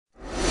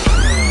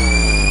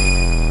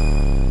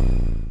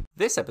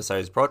This episode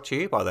is brought to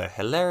you by the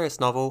hilarious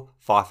novel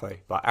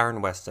FIFO by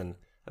Aaron Weston,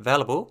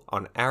 available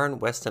on Aaron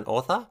Weston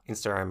Author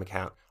Instagram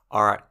account.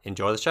 Alright,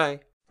 enjoy the show.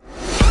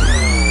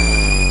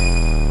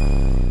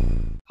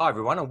 Hi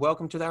everyone and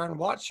welcome to the Aaron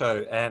White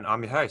Show, and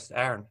I'm your host,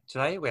 Aaron.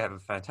 Today we have a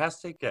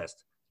fantastic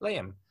guest,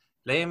 Liam.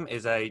 Liam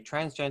is a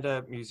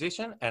transgender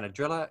musician and a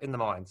driller in the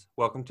mines.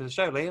 Welcome to the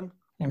show, Liam.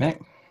 Hey, mate.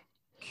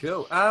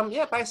 Cool.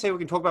 Basically we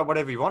can talk about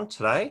whatever you want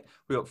today.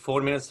 We've got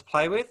 40 minutes to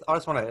play with. I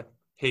just want to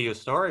hear your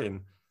story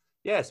and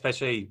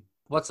especially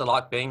what's it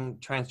like being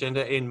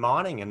transgender in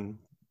mining and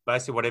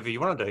basically whatever you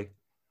want to do.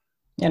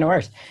 Yeah, no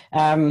worries.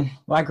 Well,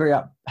 I grew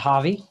up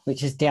Harvey,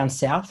 which is down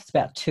south. It's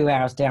about 2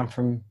 hours down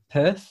from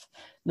Perth,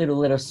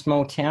 little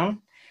small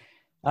town.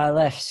 I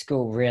left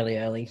school really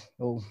early,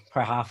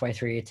 probably halfway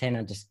through year 10.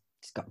 I just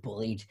got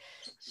bullied.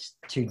 Just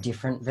too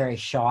different, very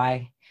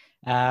shy.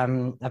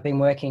 I've been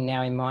working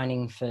now in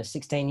mining for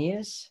 16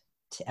 years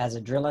as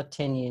a driller,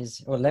 10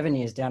 years or 11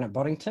 years down at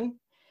Boddington.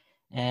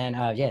 And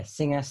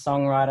singer,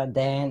 songwriter,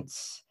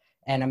 dance,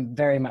 and I'm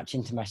very much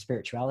into my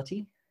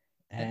spirituality.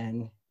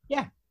 And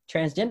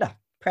transgender,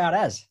 proud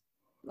as.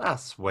 Ah,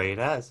 sweet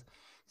as.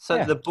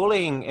 So the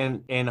bullying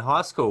in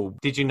high school,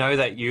 did you know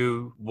that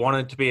you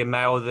wanted to be a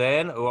male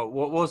then? Or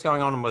what was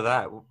going on with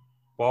that?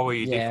 Why were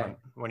you different?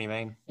 What do you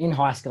mean? In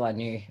high school, I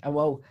knew.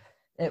 Well,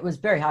 it was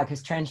very hard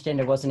because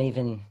transgender wasn't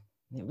even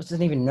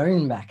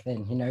known back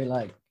then. You know,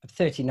 like I'm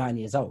 39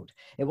 years old.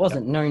 It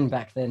wasn't known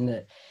back then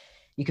that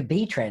you could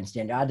be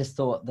transgender.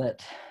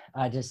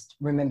 I just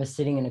remember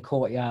sitting in a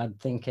courtyard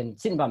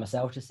sitting by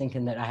myself, just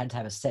thinking that I had to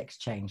have a sex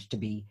change to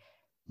be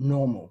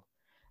normal.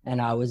 And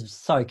I was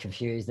so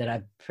confused that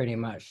I pretty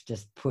much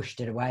just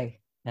pushed it away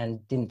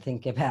and didn't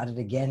think about it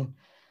again.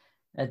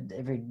 I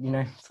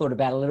thought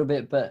about it a little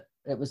bit, but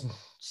it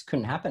just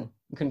couldn't happen.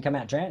 I couldn't come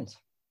out trans.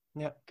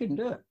 Yeah. Couldn't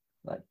do it.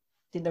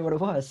 Didn't know what it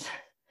was.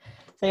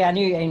 So I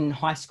knew in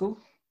high school,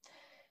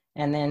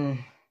 and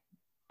then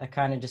I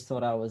kind of just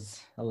thought I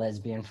was a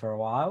lesbian for a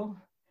while,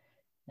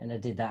 and I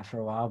did that for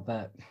a while,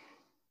 but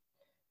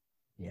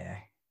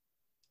I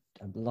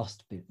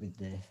lost a bit with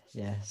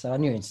so I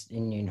knew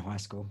in high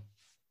school.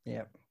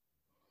 Yep.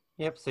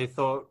 So you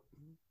thought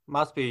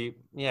must be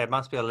a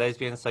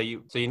lesbian. So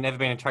you never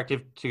been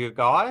attracted to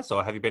guys,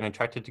 or have you been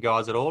attracted to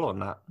guys at all or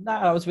not? No,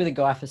 I was with a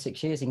guy for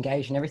 6 years,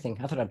 engaged and everything.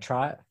 I thought I'd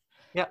try it.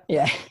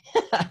 Yeah.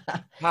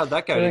 How'd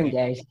that go? We were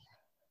engaged.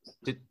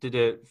 Did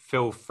it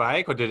feel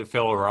fake or did it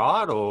feel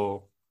alright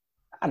or?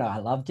 I know, I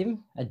loved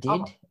him. I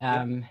did.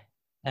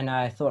 And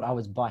I thought I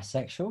was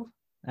bisexual,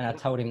 and I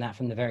told him that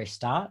from the very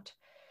start,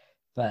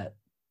 but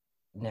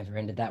it never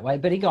ended that way.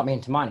 But he got me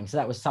into mining, so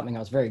that was something I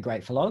was very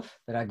grateful of,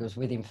 that I was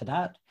with him for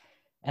that.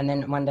 And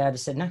then one day I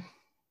just said, no,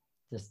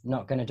 just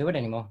not going to do it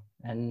anymore.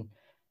 And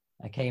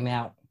I came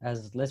out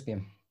as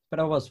lesbian. But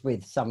I was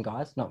with some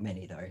guys, not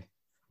many though.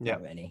 Yeah.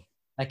 Not many.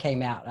 I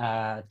came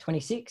out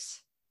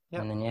 26.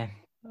 Yep. And then,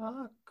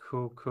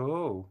 Oh,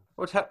 cool.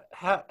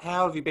 How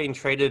have you been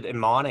treated in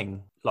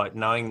mining? Like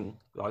knowing,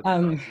 like...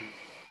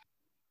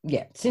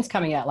 Since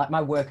coming out, like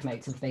my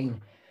workmates they've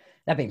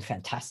been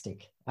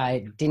fantastic.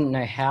 I didn't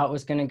know how it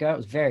was going to go. It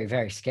was very,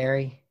 very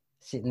scary,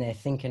 sitting there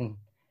thinking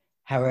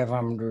however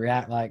I'm going to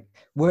react. Like,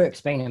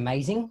 work's been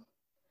amazing.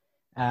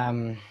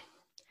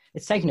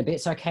 It's taken a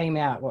bit. So I came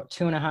out,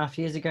 2.5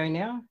 years ago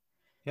now?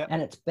 Yeah.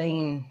 And it's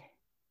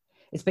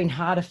been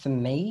harder for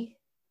me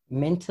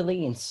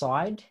mentally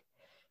inside,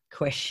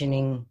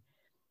 questioning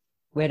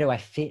where do I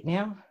fit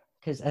now?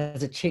 Because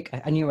as a chick,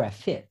 I knew where I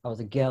fit. I was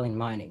a girl in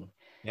mining.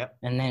 Yep.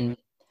 And then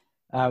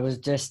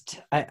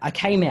I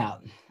came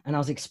out and I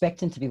was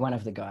expecting to be one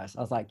of the guys.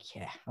 I was like,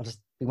 I'll just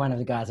be one of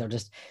the guys. I'll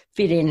just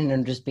fit in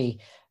and just be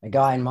a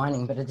guy in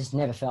mining, but it just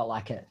never felt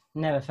like it.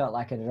 Never felt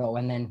like it at all.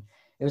 And then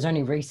it was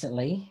only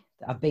recently,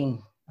 I've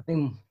been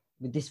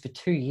with this for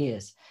 2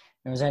 years.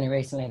 It was only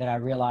recently that I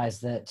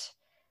realized that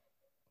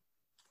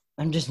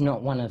I'm just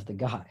not one of the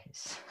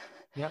guys.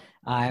 Yeah.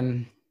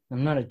 I'm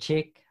not a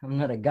chick. I'm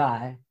not a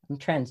guy. I'm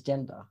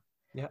transgender.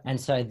 Yeah.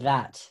 And so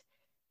that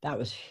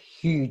was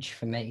huge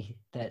for me,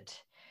 that,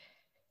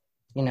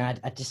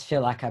 I just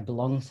feel like I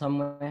belong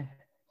somewhere,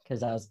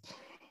 because I was,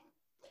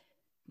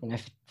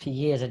 for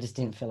years, I just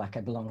didn't feel like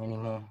I belong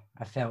anymore.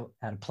 I felt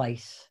out of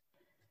place.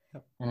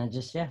 Yep. And I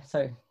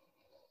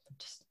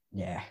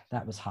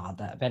that was hard.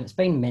 But it's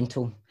been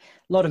mental,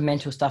 a lot of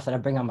mental stuff that I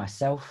bring on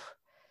myself,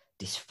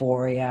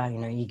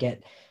 dysphoria, you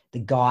get the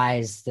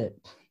guys that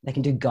they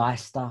can do guy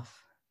stuff.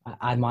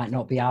 I might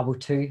not be able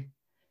to.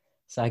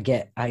 So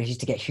I used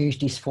to get huge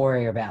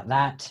dysphoria about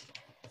that.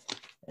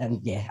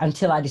 And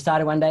until I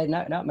decided one day,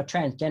 no, I'm a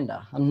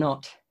transgender. I'm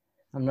not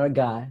a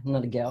guy. I'm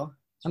not a girl.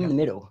 I'm in the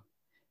middle.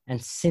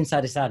 And since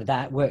I decided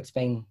that, work's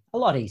been a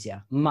lot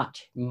easier,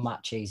 much,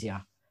 much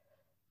easier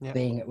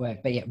being at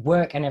work. But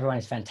work and everyone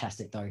is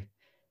fantastic though.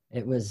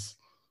 I was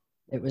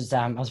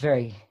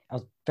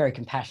very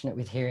compassionate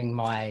with hearing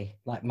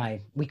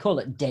we call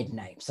it dead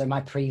name. So my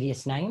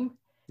previous name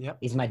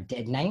is my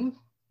dead name.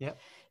 Yep.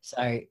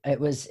 So it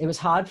was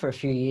hard for a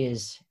few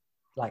years,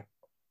 like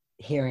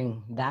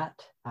hearing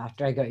that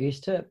after I got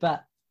used to it.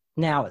 But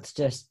now it's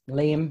just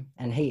Liam,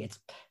 and it's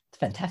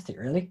fantastic,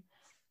 really.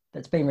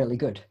 That's been really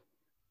good.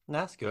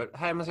 That's good.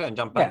 Hey, I'm just going to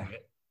jump back Yeah. a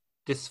bit.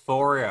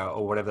 Dysphoria,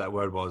 or whatever that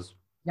word was.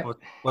 Yep.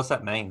 What's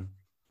that mean?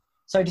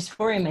 So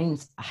dysphoria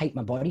means I hate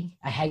my body.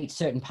 I hate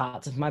certain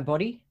parts of my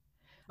body.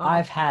 Oh,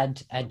 I've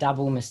had a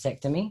double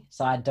mastectomy,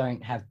 so I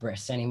don't have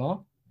breasts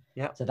anymore.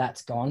 yep. So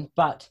that's gone.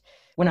 But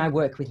when I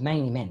work with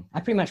mainly men, I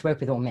pretty much work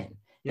with all men.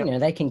 Yep. You know,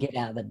 they can get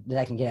out of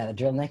the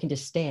drill and they can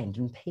just stand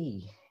and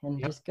pee and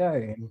Yep. just go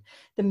and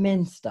the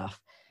men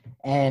stuff.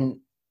 And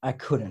I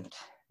couldn't.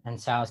 And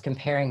so I was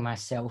comparing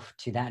myself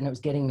to that, and it was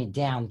getting me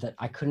down that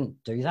I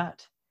couldn't do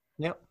that.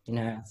 Yep. You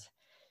know,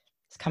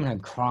 it's coming home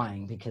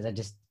crying because I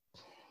just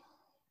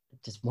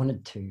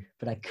wanted to,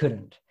 but I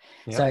couldn't.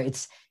 Yep. So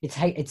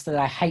it's that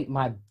I hate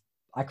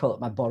I call it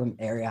my bottom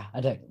area.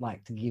 I don't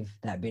like to give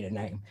that bit a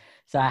name.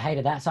 So I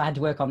hated that. So I had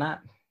to work on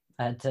that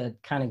to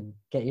kind of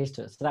get used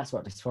to it. So that's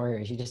what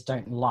dysphoria is. You just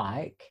don't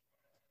like,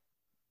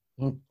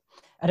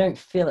 I don't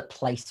feel at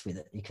place with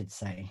it, you could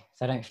say.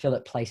 So I don't feel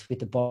at place with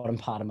the bottom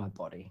part of my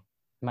body.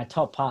 My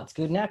top part's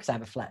good now because I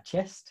have a flat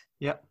chest.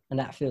 Yep. And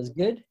that feels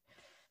good.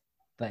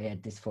 But yeah,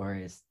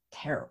 dysphoria is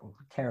terrible,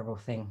 terrible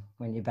thing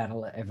when you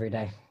battle it every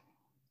day.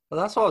 Well,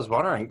 that's what I was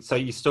wondering. So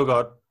you still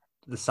got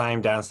the same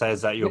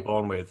downstairs that you were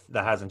born with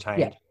that hasn't changed?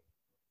 Yeah.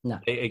 No.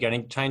 Are you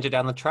going to change it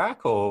down the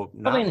track or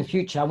no? Probably in the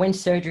future, when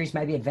surgeries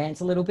maybe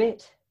advance a little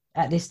bit.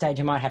 At this stage,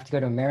 I might have to go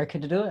to America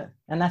to do it.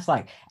 And that's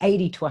like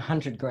 80 to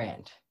 100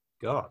 grand.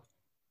 God.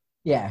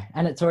 Yeah.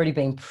 And it's already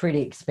been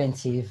pretty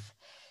expensive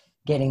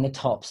getting the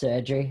top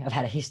surgery. I've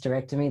had a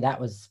hysterectomy. That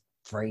was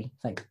free.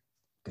 Thank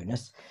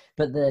goodness.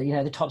 But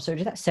the top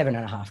surgery, that's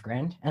 7.5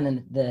 grand. And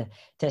then the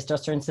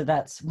testosterone. So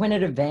that's when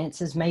it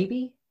advances,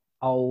 maybe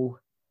I'll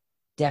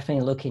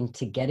definitely look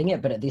into getting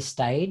it. But at this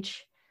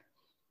stage,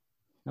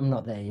 I'm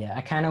not there yet.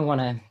 I kind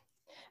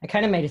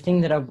of made a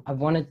thing that I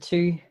wanted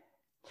to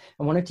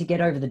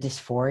get over the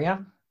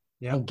dysphoria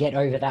and get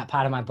over that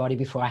part of my body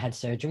before I had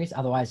surgeries.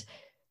 Otherwise,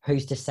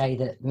 who's to say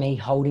that me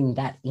holding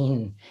that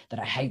in, that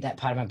I hate that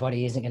part of my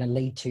body, isn't going to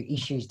lead to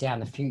issues down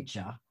the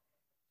future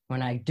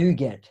when I do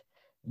get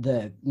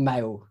the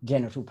male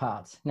genital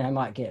parts? I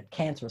might get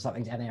cancer or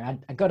something down there.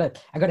 I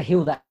gotta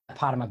heal that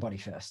part of my body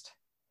first.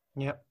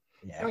 Yep.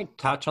 Yeah. Can we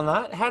touch on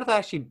that? How do they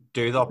actually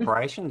do the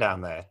operation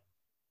down there?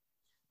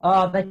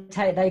 Oh,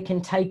 they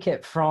can take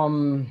it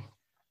from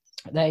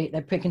they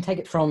can take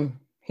it from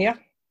here.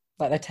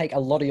 Like they take a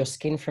lot of your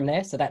skin from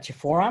there, so that's your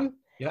forearm.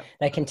 Yep.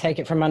 They can take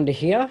it from under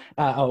here.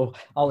 I'll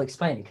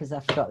explain it because I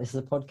forgot this is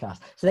a podcast.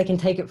 So they can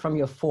take it from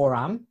your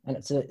forearm, and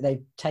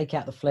they take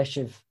out the flesh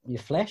of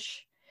your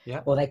flesh.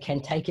 Yeah. Or they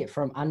can take it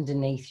from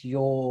underneath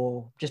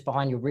just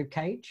behind your rib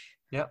cage.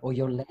 Yep. Or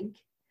your leg,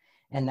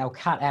 and they'll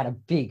cut out a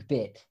big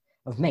bit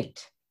of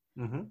meat.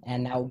 Mm-hmm.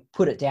 And they'll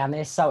put it down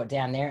there, sew it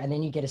down there, and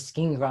then you get a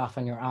skin graft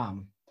on your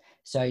arm.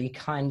 So you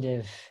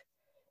it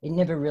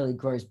never really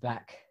grows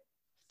back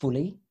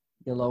fully.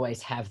 You'll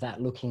always have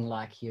that looking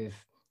like you've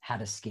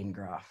had a skin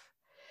graft.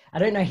 I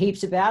don't know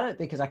heaps about it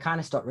because I kind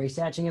of stopped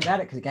researching about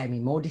it because it gave me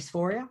more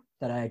dysphoria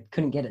that I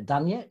couldn't get it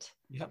done yet.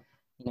 Yep.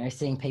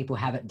 Seeing people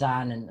have it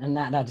done and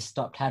that I just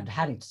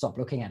having to stop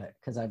looking at it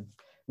because I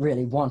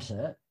really want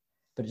it,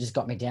 but it just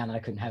got me down that I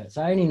couldn't have it.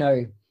 So I only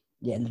know,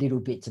 little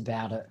bits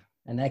about it.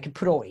 And they could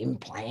put all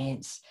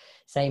implants,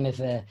 same as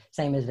a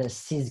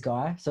cis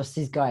guy. So a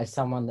cis guy is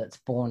someone that's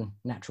born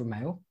natural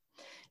male.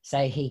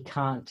 Say he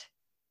can't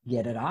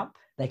get it up,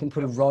 they can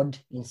put a rod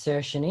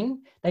insertion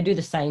in. They do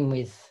the same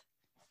with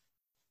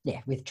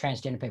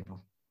transgender people,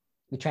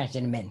 with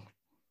transgender men.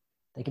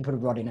 They can put a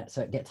rod in it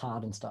so it gets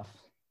hard and stuff.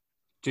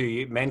 Do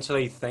you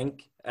mentally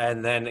think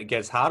and then it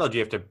gets hard, or do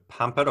you have to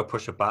pump it or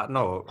push a button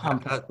or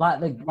pump it? Like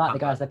the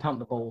guys, they pump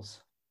the balls.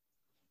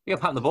 You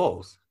can pump the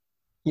balls.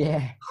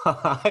 Yeah.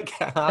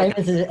 Okay.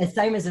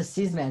 Same as a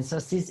cis man. So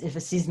if a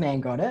cis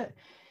man got it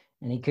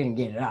and he couldn't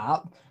get it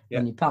up,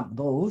 then you pump the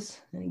balls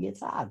and it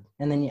gets hard.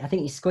 And then I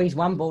think you squeeze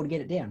one ball to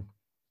get it down.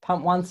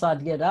 Pump one side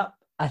to get it up,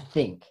 I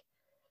think.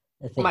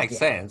 Makes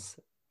sense.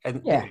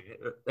 And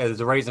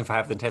there's a reason for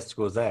having the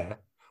testicles there.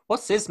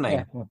 What's cis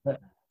mean? Yeah,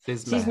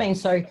 cis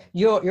means so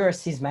you're a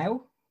cis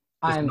male.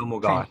 I'm a normal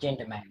guy.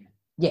 Transgender male.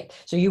 Yeah.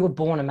 So you were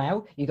born a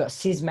male. You got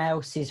cis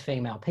male, cis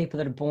female. People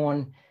that are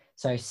born,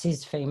 so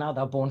cis female,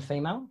 they're born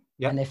female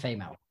and they're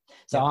female.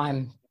 So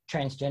I'm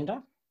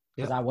transgender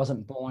because I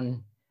wasn't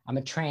born. I'm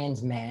a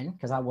trans man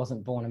because I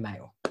wasn't born a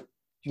male.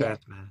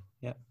 Trans man.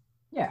 Yeah.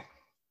 Yeah.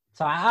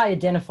 So I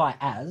identify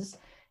as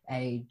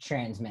a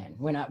trans man.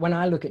 When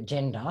I look at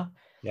gender,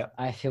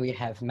 I feel you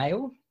have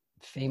male,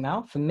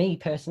 female. For me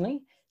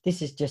personally,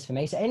 this is just for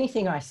me. So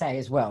anything I say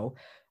as well,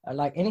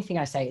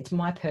 it's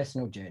my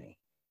personal journey.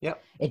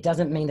 Yep. It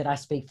doesn't mean that I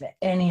speak for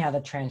any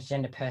other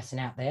transgender person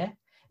out there,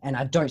 and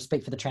I don't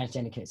speak for the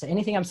transgender kids. So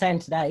anything I'm saying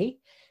today,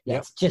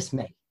 it's just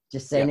me.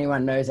 Just so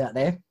anyone knows out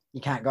there,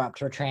 you can't go up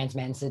to a trans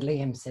man and say,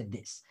 Liam said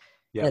this.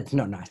 Yep. That's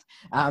not nice.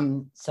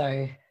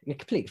 So you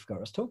completely forgot what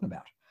I was talking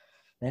about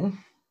then.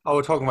 Oh,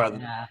 we're talking about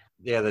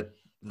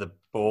the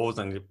balls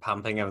and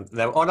pumping.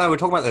 We're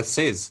talking about the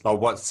cis, like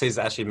what cis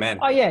actually meant.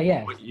 Oh,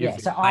 yeah.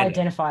 So I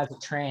identify as a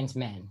trans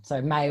man.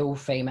 So male,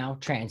 female,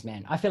 trans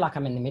man. I feel like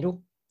I'm in the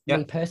middle. Me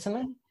Yep.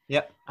 personally,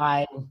 Yep.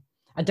 I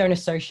I don't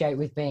associate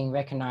with being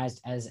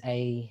recognized as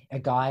a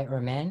guy or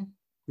a man.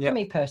 For Yep.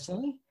 me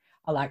personally,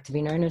 I like to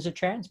be known as a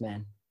trans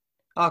man.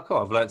 Oh, cool.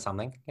 I've learned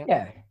something. Yep.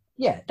 Yeah.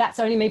 Yeah, that's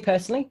only me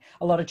personally.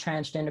 A lot of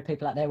transgender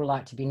people out there would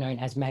like to be known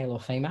as male or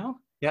female.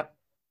 Yep.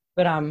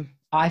 But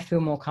I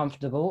feel more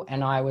comfortable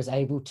and I was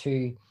able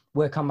to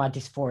work on my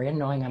dysphoria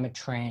knowing I'm a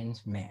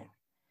trans man.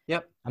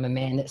 Yep. I'm a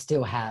man that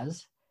still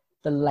has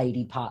the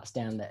lady parts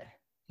down there.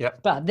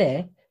 Yep. But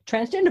they're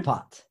transgender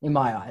parts in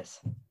my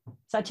eyes.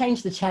 So I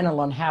changed the channel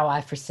on how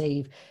I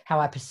perceive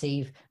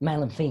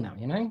male and female,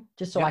 you know,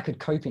 just so Yep. I could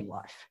cope in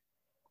life.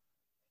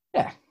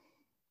 Yeah.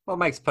 Well, it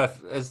makes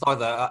perfect. It's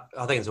like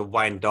I think it's a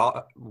Wayne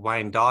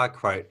Dyer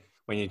quote.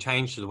 When you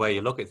change the way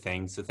you look at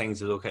things, the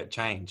things you look at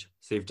change.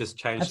 So you've just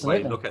changed the way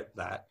you Absolutely. look at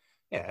that.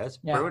 Yeah, it's a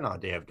Yeah. brilliant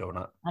idea of doing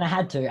it. And I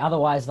had to.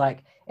 Otherwise,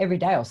 like every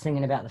day I was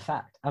thinking about the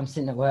fact I'm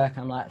sitting at work,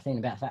 I'm like thinking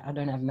about the fact I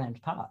don't have man's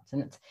parts.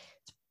 And it's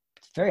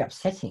very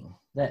upsetting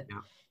that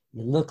Yeah.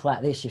 you look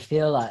like this, you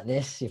feel like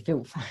this, you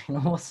feel fucking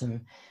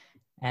awesome.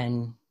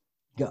 And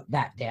got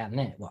that down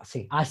there. Well,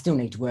 see, I still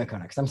need to work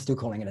on it because I'm still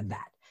calling it a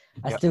that.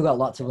 I Yep. still got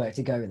lots of work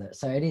to go with it.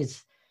 So it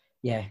is,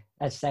 yeah,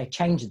 I'd say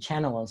change the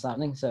channel on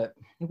something. So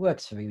it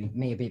works for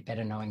me a bit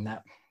better knowing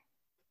that.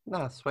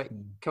 No, sweet.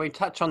 Can we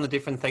touch on the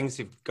different things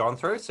you've gone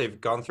through? So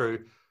you've gone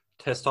through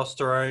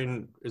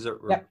testosterone. Is it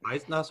Yep. No,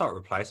 it's not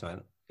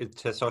replacement.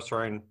 It's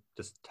testosterone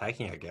just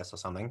taking, I guess, or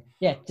something.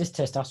 Yeah, just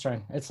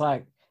testosterone. It's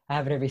like I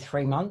have it every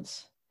 3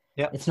 months.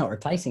 Yeah. It's not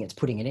replacing, it's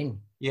putting it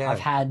in. Yeah. I've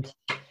had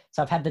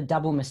the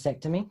double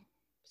mastectomy.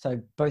 So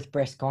both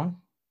breasts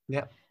gone.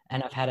 Yeah.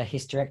 And I've had a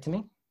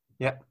hysterectomy.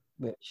 Yeah.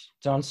 Which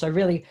John, so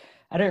really,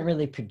 I don't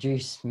really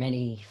produce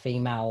many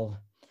female,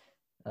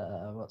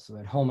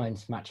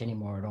 hormones much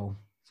anymore at all.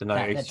 So no.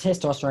 That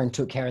testosterone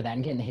took care of that,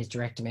 and getting the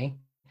hysterectomy,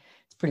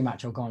 it's pretty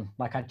much all gone.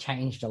 Like I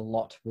changed a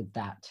lot with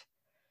that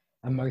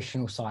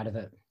emotional side of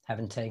it,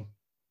 having tea.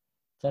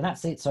 So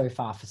that's it so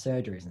far for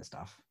surgeries and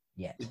stuff.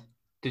 Yet.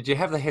 Did you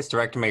have the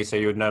hysterectomy so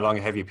you would no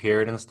longer have your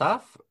period and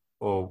stuff?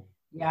 Or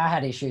Yeah, I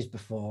had issues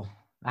before.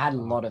 I had a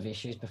lot of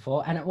issues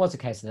before, and it was a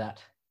case of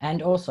that.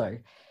 And also,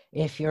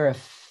 if you're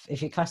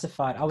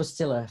classified, I was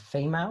still a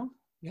female.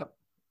 Yep.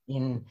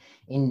 In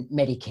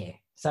Medicare.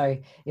 So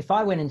if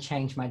I went and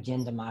changed my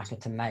gender marker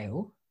to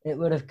male, it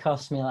would have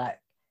cost me like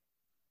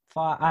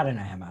I don't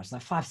know how much,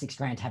 like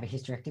 $5-6 to have a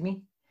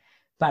hysterectomy,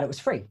 but it was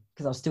free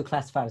because I was still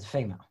classified as a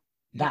female.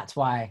 That's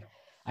why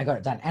I got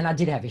it done. And I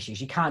did have issues.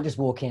 You can't just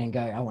walk in and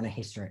go, I want a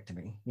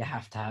hysterectomy. You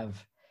have to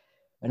have,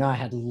 and I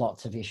had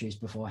lots of issues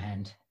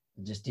beforehand.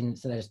 It just didn't,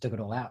 so they just took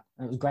it all out.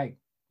 It was great,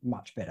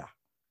 much better.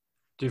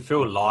 do you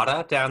feel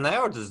lighter down there,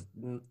 or does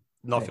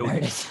not feel?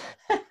 Notice.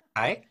 Hey,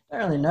 I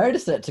don't really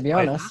notice it, to be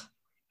honest.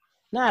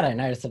 No, I don't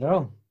notice it at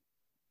all.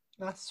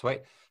 That's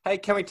sweet. Hey,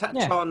 can we touch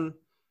on?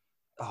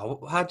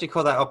 Oh, how do you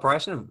call that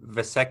operation?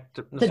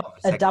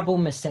 A double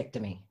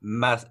mastectomy.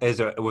 Is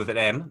it with an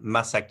M?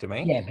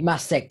 Mastectomy. Yeah,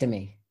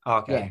 mastectomy.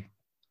 Okay. Yeah.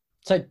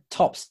 So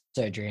top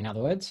surgery, in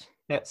other words.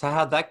 Yeah. So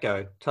how'd that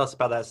go? Tell us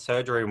about that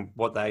surgery and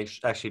what they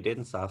actually did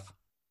and stuff.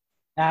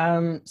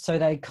 So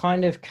they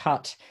kind of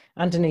cut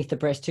underneath the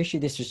breast tissue.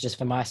 This was just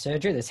for my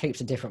surgery. There's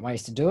heaps of different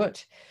ways to do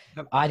it.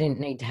 Yep. I didn't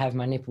need to have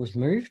my nipples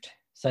moved,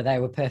 so they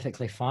were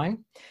perfectly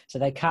fine. So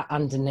they cut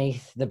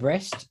underneath the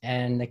breast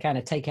and they kind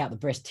of take out the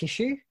breast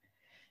tissue,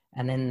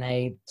 and then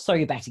they sew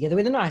you back together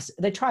with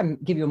they try and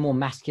give you a more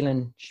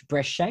masculine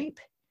breast shape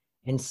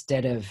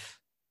instead of,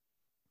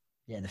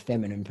 the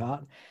feminine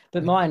part.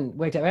 But mine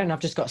worked out well, and I've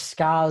just got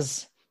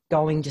scars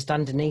going just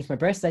underneath my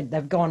breast.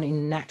 They've gone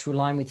in natural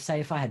line with, say,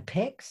 if I had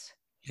pecs.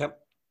 Yep.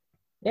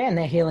 Yeah, and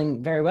they're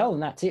healing very well,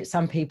 and that's it.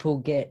 Some people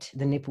get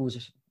the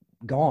nipples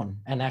gone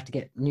and they have to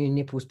get new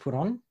nipples put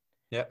on.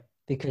 Yep.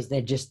 Because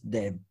they're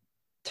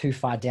too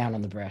far down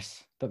on the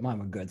breast. But mine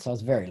were good, so I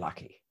was very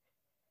lucky.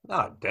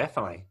 Oh,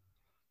 definitely.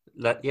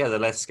 The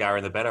less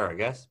scarring, the better, I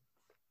guess.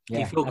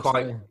 Yeah,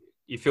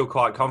 you feel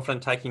quite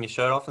confident taking your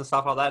shirt off and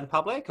stuff like that in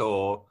public,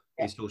 or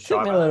you still shy?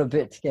 Took me a little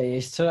bit to get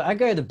used to it. I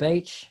go to the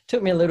beach.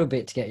 Took me a little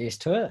bit to get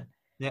used to it.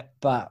 Yeah.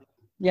 But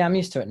yeah, I'm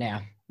used to it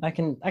now. I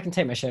can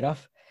take my shirt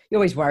off. You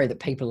always worry that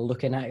people are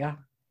looking at you.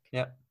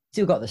 Yeah.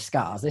 Still got the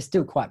scars. They're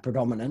still quite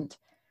predominant.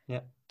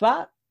 Yeah.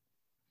 But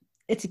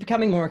it's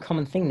becoming more a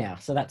common thing now,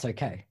 so that's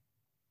okay.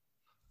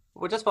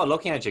 Well, just by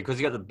looking at you, because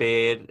you got the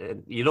beard,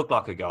 and you look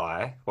like a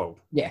guy. Well,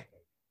 yeah.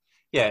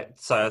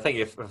 So I think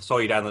if I saw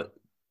you down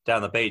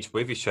the beach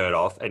with your shirt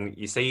off and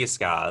you see your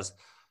scars,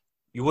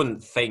 you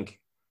wouldn't think,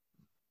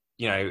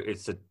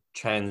 it's a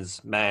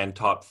trans man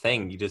type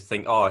thing. You just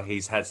think, oh,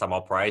 he's had some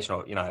operation,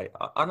 or I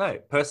don't know.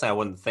 Personally, I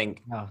wouldn't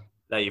think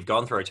that you've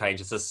gone through a change.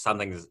 It's just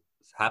something that's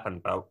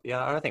happened. But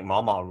yeah, I don't think my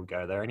mind would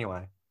go there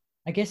anyway.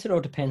 I guess it all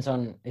depends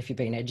on if you've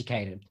been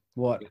educated,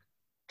 what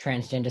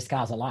transgender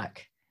scars are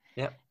like.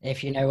 Yeah.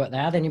 If you know what they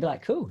are, then you'd be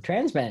like, cool,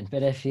 trans man.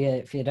 But if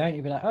you don't,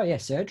 you'd be like, oh yeah,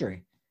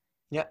 surgery.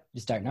 Yeah.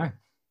 Just don't know.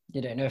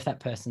 You don't know if that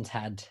person's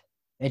had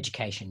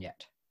education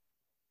yet.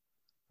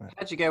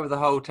 How'd you go with the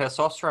whole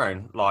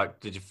testosterone? Like,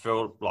 did you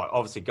feel like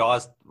obviously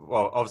guys?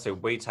 Well, obviously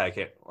we take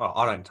it. Well,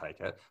 I don't take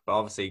it, but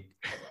obviously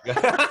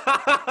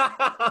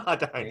I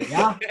There don't. you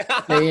go.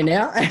 There you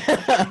now.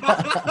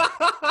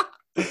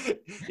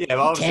 Yeah,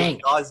 well, obviously when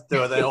Tank. guys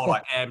do it, they're all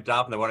like amped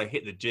up and they want to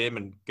hit the gym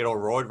and get all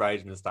roid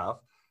rage and stuff.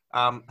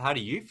 How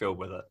do you feel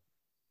with it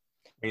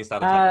when you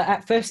started taking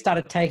At first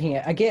started taking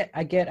it.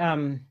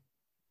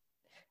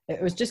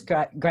 It was just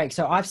great.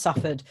 So I've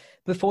suffered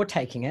before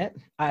taking it.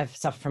 I've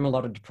suffered from a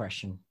lot of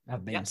depression.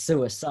 I've been Yeah.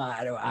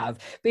 suicidal. I've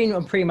been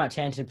on pretty much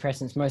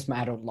antidepressants most of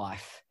my adult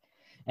life.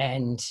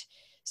 And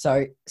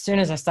so as soon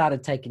as I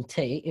started taking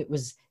tea,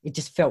 it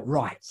just felt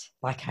right.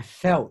 Like I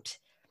felt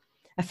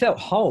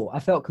whole. I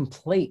felt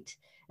complete.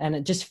 And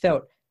it just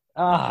felt,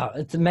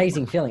 it's an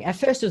amazing feeling. At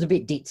first it was a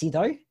bit ditzy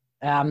though.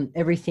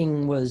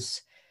 Everything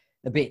was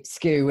a bit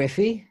scary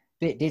whiffy,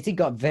 bit ditzy,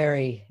 got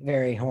very,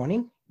 very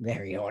horny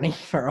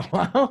for a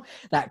while.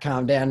 That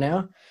calmed down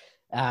now.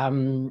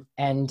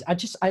 And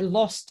I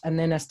lost, and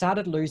then I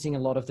started losing a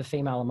lot of the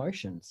female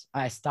emotions.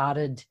 I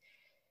started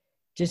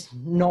just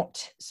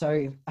not,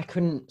 so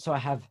I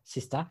have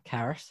sister,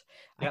 Karis.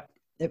 Yep.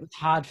 It was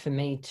hard for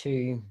me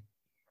to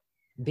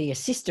be a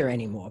sister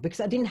anymore because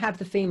I didn't have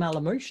the female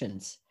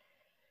emotions.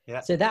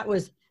 Yeah. So that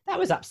was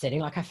upsetting.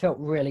 Like I felt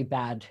really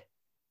bad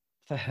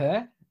for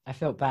her. I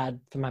felt bad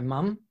for my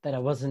mum that I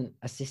wasn't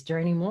a sister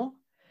anymore.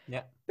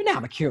 Yeah. But now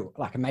I'm a cute,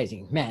 like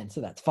amazing man, so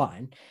that's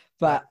fine.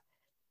 But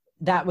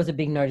that was a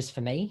big notice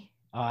for me.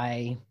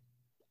 I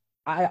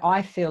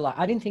feel like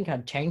I didn't think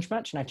I'd change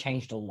much, and I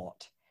changed a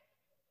lot.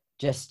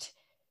 Just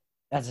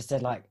as I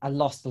said, like I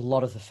lost a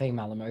lot of the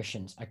female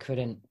emotions. I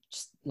couldn't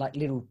just like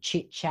little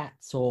chit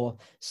chats or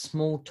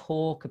small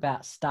talk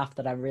about stuff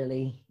that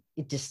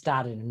it just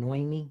started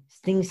annoying me.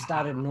 Things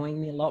started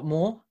annoying me a lot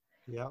more.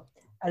 Yeah.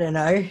 I don't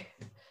know.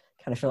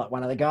 Kind of feel like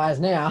one of the guys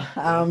now.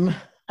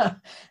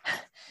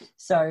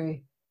 So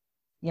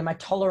yeah, my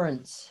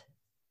tolerance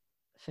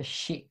for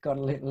shit got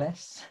a little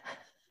less.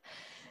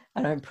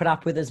 I don't put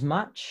up with as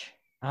much.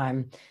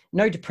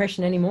 No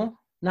depression anymore.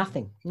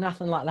 Nothing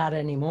like that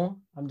anymore.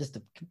 I'm just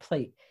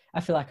I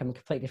feel like I'm a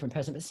complete different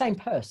person, but the same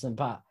person,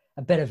 but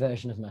a better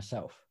version of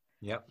myself.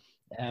 Yep.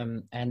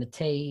 And the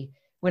tea,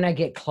 when I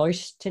get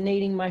close to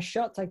needing my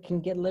shots, I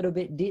can get a little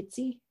bit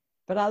ditzy,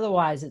 but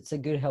otherwise it's a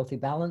good, healthy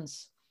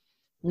balance.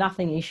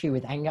 Nothing issue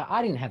with anger.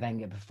 I didn't have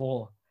anger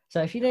before.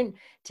 So if you don't,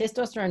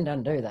 testosterone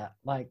don't do that.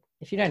 Like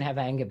if you don't have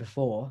anger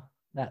before,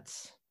 you're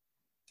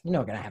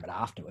not going to have it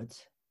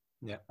afterwards.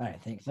 Yeah. I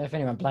don't think so. If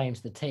anyone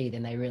blames the tea,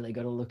 then they really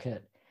got to look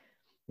at,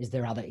 is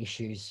there other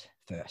issues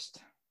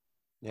first?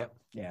 Yep.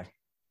 Yeah.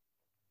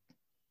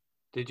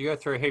 Did you go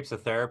through heaps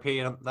of therapy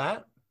and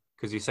that?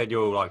 Because you said you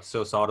were like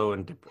suicidal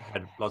and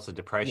had lots of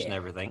depression and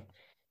everything.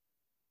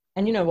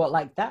 And you know what,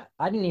 like that,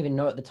 I didn't even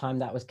know at the time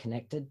that was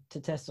connected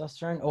to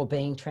testosterone or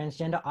being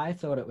transgender. I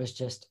thought it was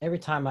just every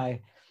time I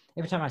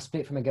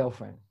split from a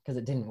girlfriend because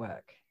it didn't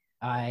work,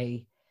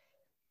 I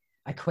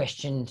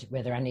questioned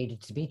whether I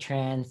needed to be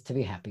trans to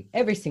be happy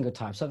every single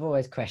time. So I've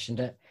always questioned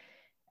it.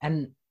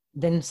 And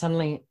then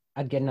suddenly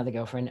I'd get another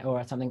girlfriend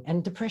or something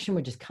and depression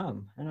would just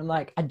come. And I'm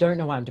like, I don't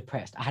know why I'm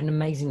depressed. I had an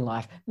amazing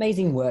life,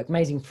 amazing work,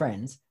 amazing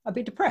friends. I'd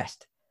be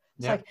depressed.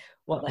 It's like,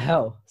 what the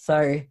hell? So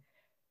as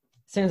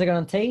soon as I got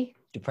on tea,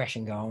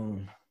 depression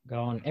gone,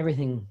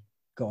 everything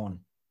gone.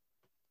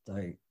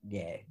 So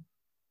yeah,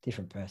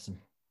 different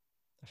person,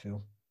 I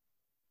feel.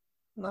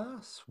 No,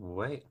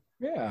 sweet.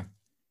 Yeah.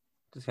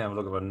 Just gonna have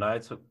a look at my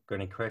notes. Got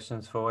any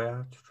questions for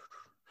you?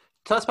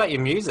 Tell us about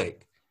your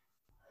music.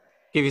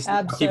 Give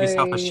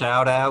yourself a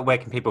shout out. Where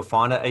can people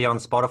find it? Are you on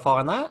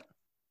Spotify and that?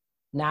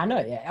 Nah, no,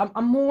 yeah.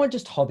 I'm more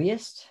just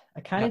hobbyist. I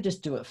kind of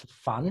just do it for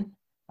fun.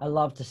 I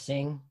love to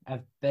sing.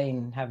 I've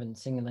been having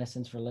singing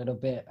lessons for a little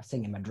bit. I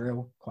sing in my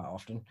drill quite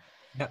often.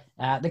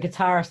 Yeah. The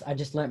guitarist, I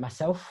just learnt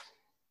myself.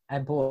 I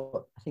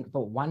bought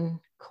one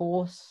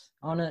course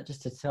on it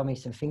just to tell me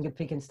some finger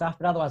picking stuff,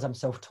 but otherwise I'm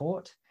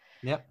self-taught.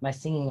 Yep. My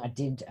singing,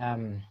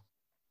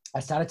 I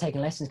started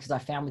taking lessons because I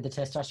found with the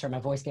testosterone, my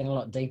voice getting a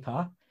lot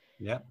deeper.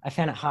 Yeah. I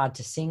found it hard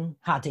to sing,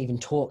 hard to even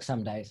talk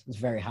some days. It was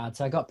very hard.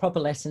 So I got proper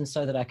lessons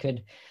so that I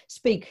could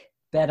speak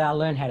better,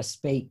 learn how to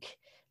speak,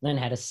 learn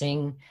how to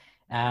sing.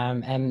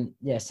 And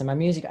yeah, so my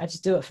music, I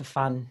just do it for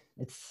fun.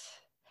 It's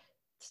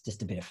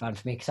just a bit of fun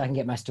for me because I can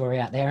get my story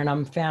out there. And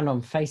I'm found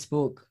on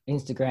Facebook,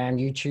 Instagram,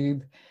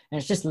 YouTube, and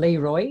it's just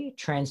Leroy,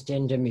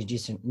 transgender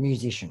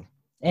musician,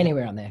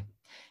 anywhere on there.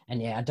 And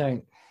yeah,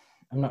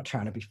 I'm not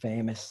trying to be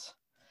famous.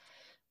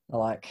 I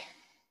like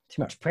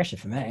too much pressure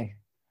for me.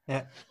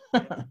 Yeah.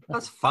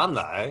 That's fun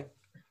though.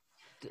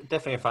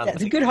 Definitely a fun thing.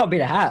 It's a good hobby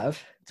to have.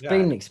 It's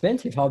been an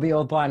expensive hobby,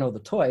 or buying all the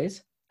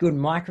toys, good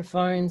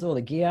microphones, all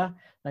the gear.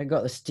 They've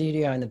got the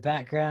studio in the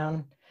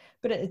background.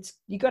 But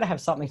you got to have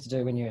something to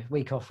do when you're a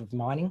week off of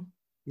mining.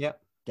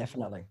 Yep.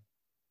 Definitely.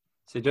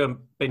 So you've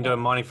been doing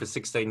mining for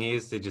 16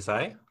 years, did you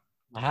say?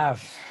 I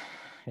have.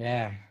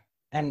 Yeah.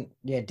 And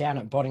yeah, down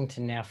at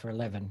Boddington now for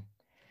 11.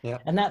 Yeah.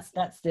 And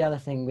that's the other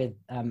thing with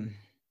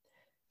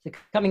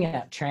coming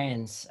out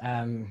trans.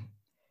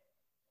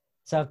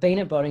 So I've been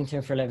at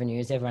Boddington for 11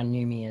 years. Everyone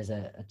knew me as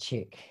a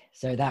chick.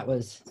 So that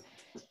was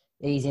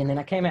easy. And then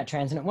I came out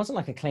trans, and it wasn't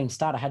like a clean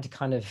start. I had to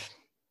kind of,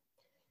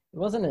 it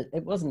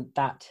wasn't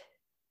that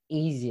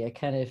easy. I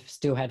kind of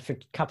still had, for a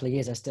couple of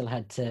years, I still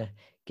had to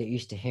get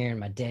used to hearing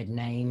my dead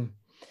name.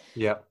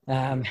 Yeah.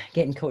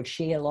 Getting called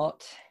she a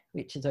lot,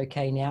 which is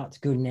okay now. It's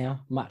good now,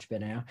 much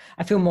better now.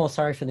 I feel more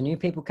sorry for the new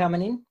people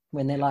coming in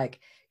when they're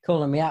like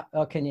calling me up.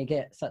 Oh, can you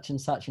get such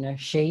and such,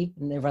 she?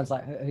 And everyone's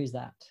like, who's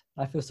that?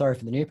 I feel sorry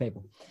for the new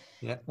people.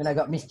 Yeah. When I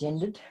got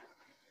misgendered.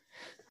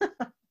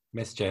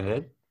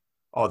 Misgendered?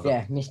 Oh,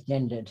 yeah,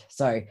 misgendered.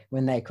 So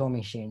when they call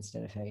me she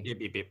instead of he.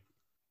 Yep.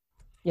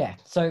 Yeah.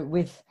 So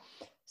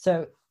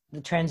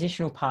the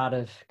transitional part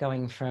of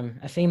going from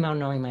a female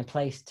knowing my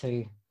place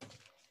to,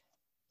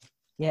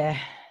 have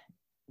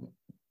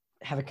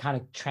a kind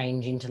of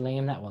change into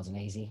Liam, that wasn't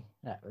easy.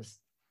 That was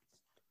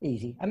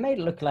easy. I made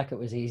it look like it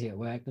was easy at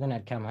work, but then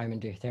I'd come home and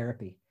do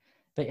therapy.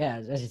 But yeah,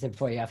 as I said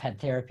before, I've had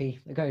therapy.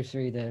 I've got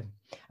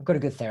a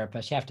good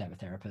therapist. You have to have a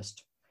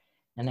therapist.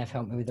 And they've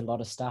helped me with a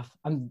lot of stuff.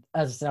 As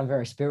I said, I'm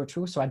very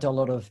spiritual. So I do a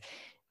lot of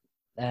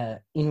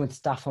inward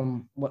stuff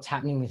on what's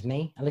happening with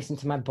me. I listen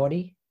to my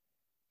body,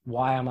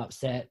 why I'm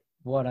upset,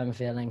 what I'm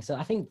feeling. So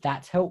I think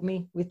that's helped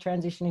me with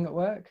transitioning at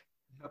work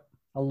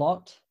a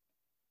lot.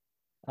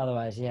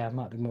 Otherwise, it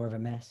might be more of a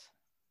mess.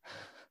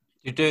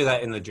 You do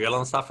that in the drill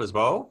and stuff as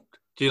well?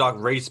 Do you like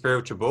read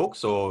spiritual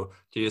books, or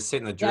do you just sit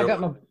in the drill? I've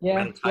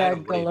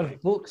got a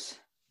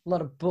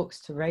lot of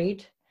books to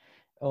read,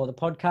 or the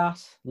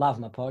podcasts. Love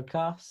my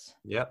podcasts.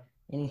 Yep.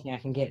 Anything I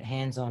can get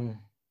hands on,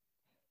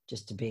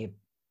 just to be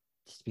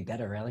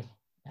better, really,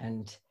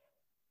 and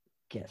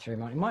get through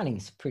mining. Mining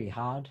is pretty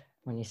hard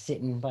when you're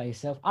sitting by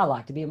yourself. I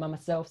like to be by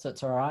myself, so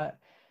it's all right.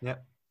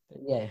 Yep.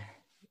 But yeah,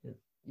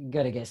 you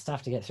got to get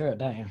stuff to get through it,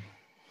 don't you?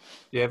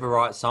 Do you ever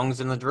write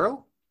songs in the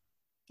drill?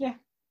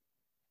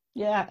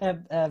 Yeah.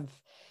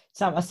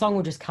 A song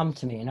will just come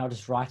to me, and I'll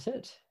just write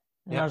it,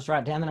 and I'll just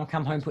write it down. Then I'll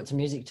come home, put some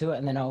music to it,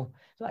 and then I'll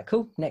be like,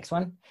 cool, next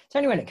one. It's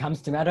only when it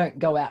comes to me. I don't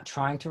go out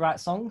trying to write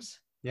songs.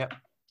 Yep.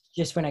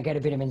 Just when I get a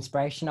bit of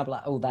inspiration, I'll be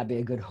like, oh, that'd be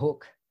a good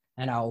hook,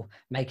 and I'll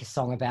make a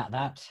song about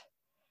that.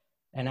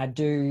 And I'll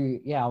do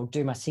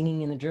my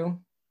singing in the drill,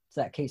 so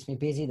that keeps me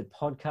busy. The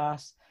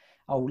podcast,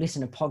 I'll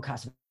listen to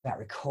podcasts about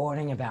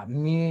recording, about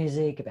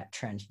music, about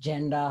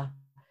transgender.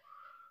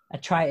 I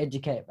try to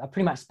educate. I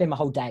pretty much spend my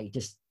whole day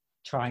just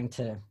trying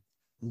to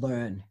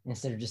learn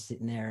instead of just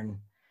sitting there and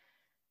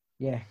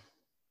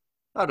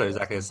I do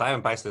exactly the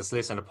same. Basically, just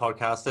listen to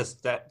podcasts,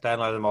 just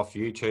download them off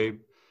YouTube.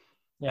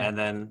 Yeah. And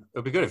then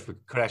it'd be good if we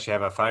could actually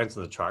have our phones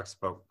in the trucks,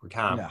 but we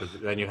can't,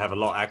 because then you'd have a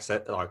lot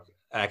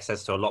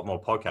access to a lot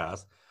more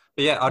podcasts.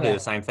 But I do the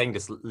same thing.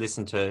 Just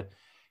listen to,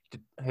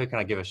 who can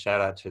I give a shout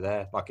out to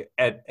there? Like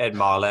Ed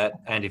Milet,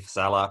 Andy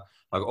Frisella,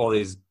 like all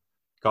these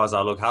guys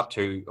I look up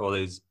to, all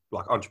these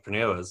like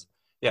entrepreneurs.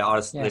 I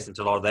just listen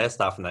to a lot of their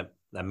stuff, and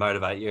they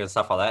motivate you and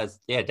stuff like that. It's,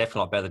 definitely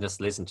a lot better than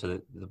just listen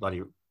to the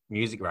bloody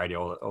music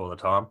radio all the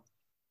time.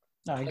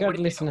 No, you got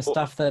to listen to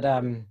stuff that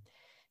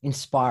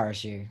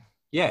inspires you.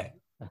 Yeah.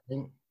 I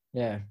think,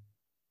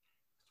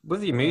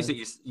 With your music,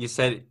 you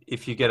said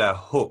if you get a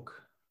hook,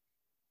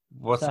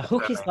 a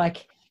hook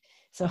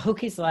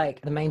is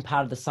like the main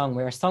part of the song,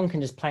 where a song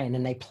can just play and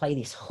then they play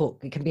this hook.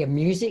 It can be a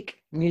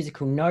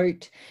musical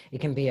note.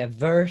 It can be a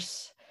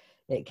verse.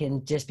 It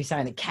can just be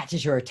something that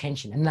catches your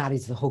attention, and that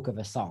is the hook of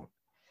a song.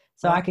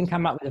 So I can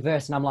come up with a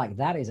verse and I'm like,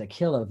 that is a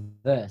killer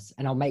verse,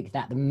 and I'll make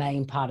that the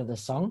main part of the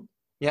song.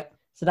 Yeah.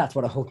 So that's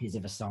what a hook is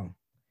of a song.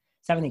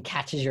 Something that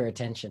catches your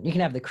attention. You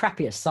can have the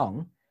crappiest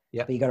song,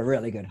 but you got a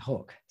really good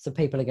hook, so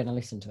people are going to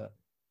listen to it.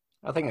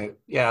 I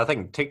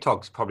think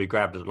TikTok's probably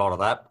grabbed a lot of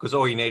that, because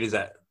all you need is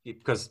that,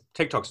 because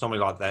TikTok's normally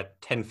like that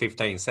 10,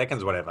 15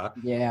 seconds, whatever.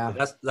 Yeah.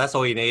 That's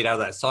all you need out of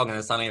that song. And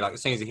it's suddenly, like,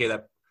 as soon as you hear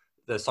that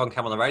the song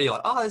come on the radio, you're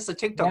like, oh, it's a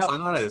TikTok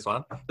song. I know this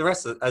one. The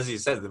rest, as you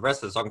said, the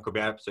rest of the song could be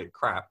absolute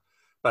crap.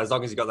 But as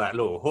long as you got that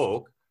little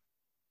hook,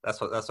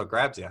 that's what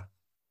grabs you.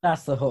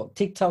 That's the hook.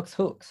 TikTok's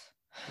hooks.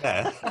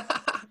 Yeah.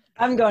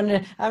 I haven't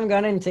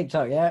gone in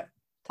TikTok yet.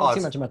 Takes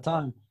too much of my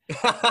time.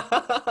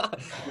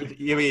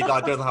 You mean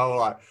like doing the whole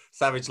like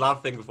savage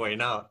love thing before you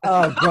know it?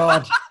 Oh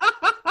God.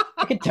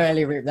 I could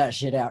totally rip that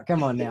shit out.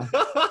 Come on now.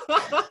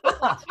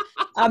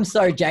 I'm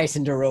so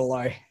Jason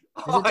Derulo. Is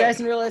it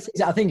Jason Derulo?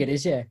 I think it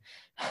is, yeah.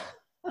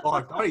 Oh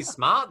my God, he's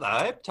smart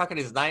though. Chucking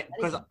his name,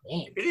 because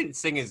if he didn't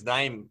sing his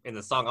name in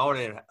the song, I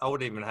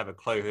wouldn't even have a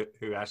clue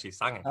who actually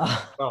sang it.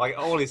 Well, like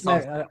all his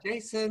songs,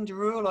 Jason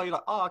Derulo. You're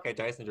like, oh, okay,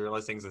 Jason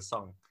Derulo sings this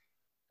song.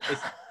 I'm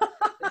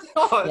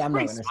not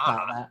going to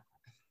start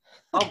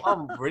that.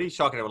 I'm really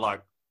shocked at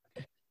like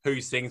who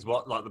sings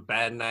what, like the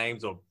band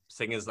names or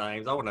singers'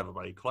 names. I wouldn't have a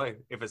bloody clue.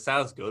 If it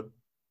sounds good,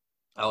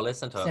 I'll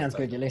listen to it. Sounds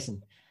good. You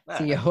listen. Yeah.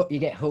 So you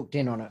get hooked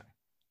in on it.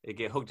 You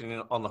get hooked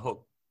in on the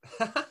hook.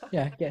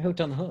 Yeah, get hooked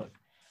on the hook.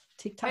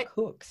 TikTok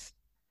hooks.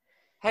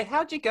 Hey,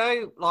 how'd you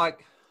go,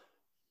 like,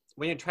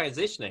 when you're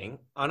transitioning?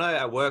 I know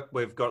at work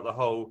we've got the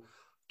whole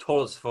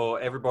toilets for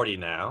everybody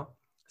now,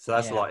 so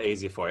that's a lot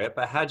easier for you.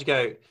 But how'd you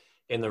go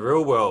in the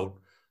real world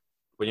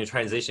when you're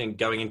transitioning,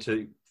 going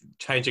into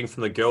changing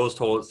from the girls'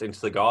 toilets into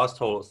the guys'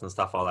 toilets and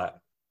stuff like that?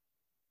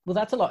 Well,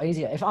 that's a lot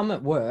easier. If I'm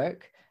at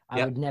work, I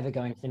Yep. would never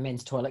go into the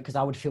men's toilet because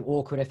I would feel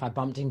awkward if I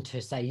bumped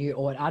into, say, you,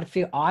 or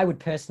I would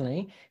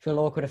personally feel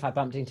awkward if I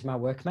bumped into my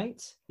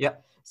workmates.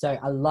 Yep. So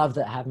I love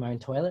that I have my own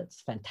toilet.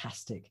 It's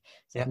fantastic.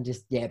 So I Yep. can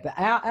just, yeah, but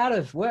out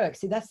of work,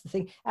 see, that's the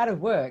thing. Out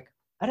of work,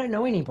 I don't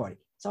know anybody.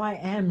 So I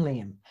am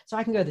Liam. So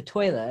I can go to the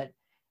toilet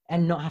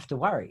and not have to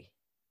worry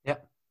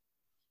Yep.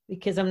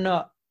 because I'm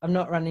not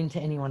running into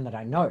anyone that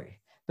I know.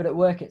 But at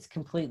work, it's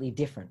completely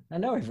different. I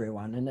know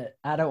everyone, and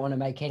I don't want to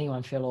make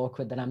anyone feel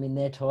awkward that I'm in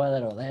their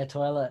toilet or their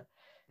toilet.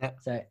 Yep.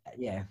 So,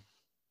 yeah.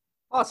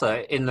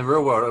 Also, in the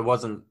real world, it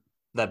wasn't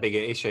that big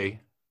an issue.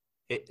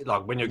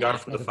 Like when you're going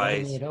through the Never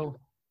bothered me phase. at all.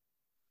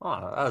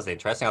 Oh, that was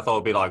interesting. I thought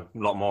it'd be like a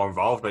lot more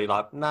involved, but you're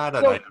like, no, I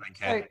don't Well, know. I don't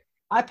care. so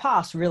I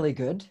pass really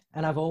good,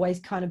 and I've always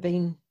kind of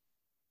been.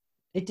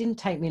 It didn't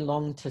take me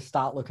long to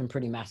start looking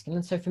pretty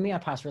masculine. So for me, I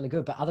pass really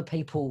good. But other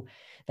people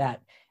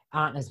that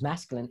aren't as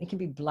masculine, it can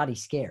be bloody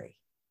scary.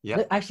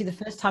 Yeah. Actually,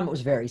 the first time it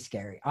was very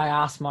scary. I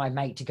asked my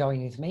mate to go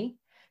in with me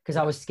because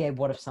I was scared.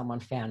 What if someone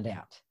found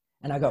out?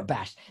 And I got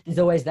bashed. There's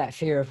always that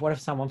fear of what if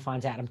someone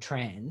finds out I'm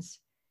trans,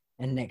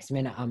 and next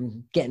minute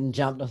I'm getting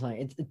jumped or something.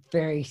 It's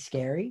very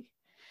scary.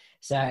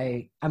 So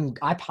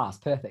I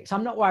passed perfect. So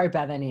I'm not worried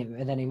about any of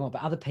it anymore.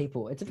 But other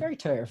people, it's a very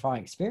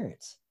terrifying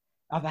experience.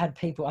 I've heard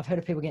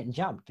of people getting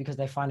jumped because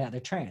they find out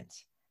they're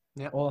trans.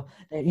 Yeah. Or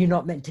that you're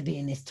not meant to be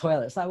in this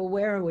toilet. It's like, well,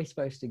 where are we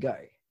supposed to go?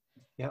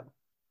 Yeah.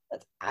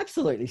 That's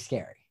absolutely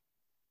scary.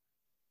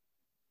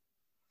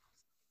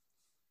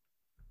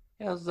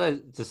 Yeah, I was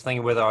just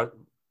thinking whether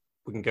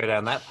we can go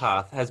down that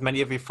path. Has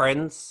many of your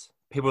friends,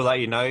 people that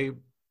you know,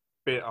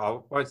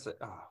 I'll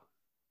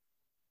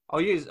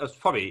use, it's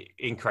probably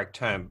incorrect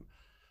term,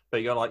 but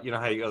you got like, you know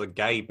how you got the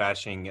gay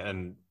bashing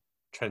and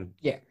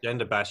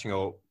transgender bashing,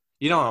 or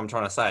you know what I'm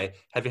trying to say.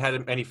 Have you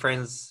had any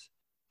friends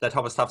that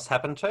type of stuff's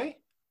happened to?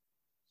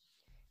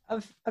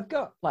 I've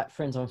got like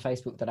friends on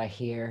Facebook that I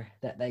hear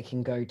that they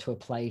can go to a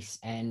place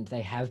and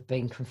they have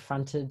been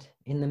confronted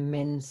in the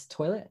men's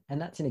toilet,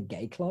 and that's in a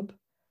gay club.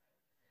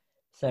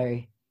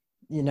 So,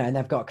 you know, and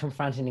they've got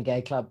confronted in a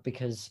gay club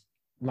because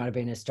it might have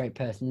been a straight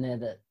person there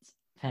that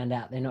found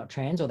out they're not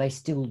trans, or they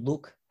still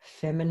look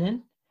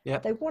feminine. Yeah.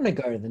 They want to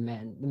go to the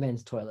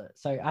men's toilet.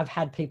 So I've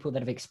had people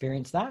that have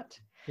experienced that.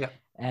 Yeah.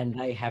 And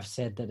they have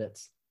said that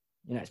it's,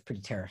 you know, it's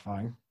pretty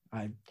terrifying.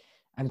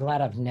 I'm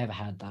glad I've never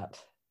had that.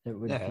 It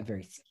would be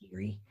very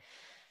scary.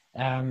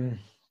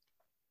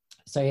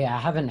 So yeah, I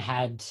haven't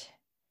had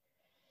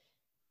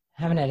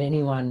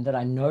anyone that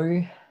I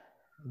know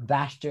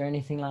bashed or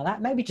anything like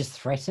that. Maybe just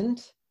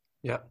threatened.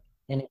 Yeah.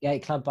 In a gay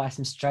club by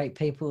some straight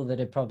people that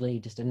are probably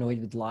just annoyed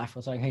with life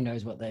or something. Who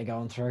knows what they're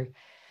going through.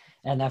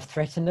 And they've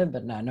threatened them,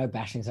 but no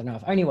bashings I know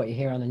of. Only what you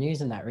hear on the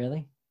news and that,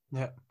 really.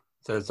 Yeah.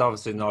 So it's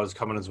obviously not as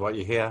common as what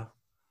you hear.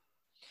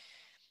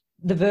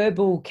 The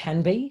verbal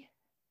can be.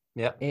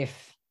 Yeah.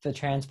 If for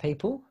trans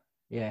people.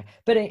 Yeah.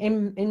 But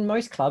in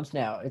most clubs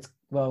now, it's,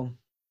 well,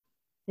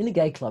 in the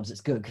gay clubs, it's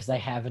good because they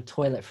have a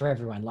toilet for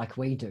everyone like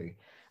we do,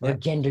 or a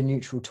gender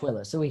neutral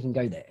toilet, so we can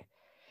go there.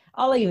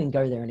 I'll even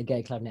go there in a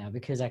gay club now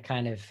because I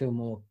kind of feel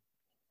more,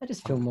 I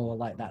just feel more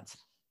like that's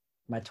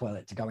my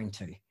toilet to go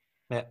into.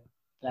 Yeah.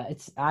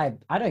 But I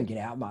don't get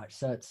out much,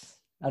 so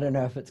I don't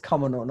know if it's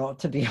common or not,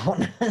 to be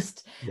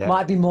honest. Yeah.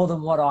 Might be more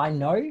than what I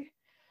know,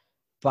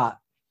 but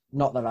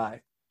not that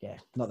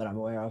I'm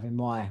aware of in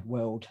my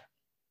world.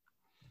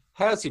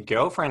 How's your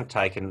girlfriend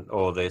taken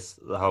all this,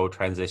 the whole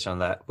transition on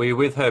that? Were you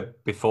with her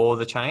before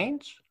the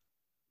change?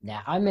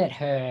 Yeah, I met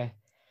her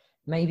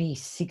maybe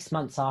 6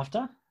 months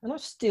after, and I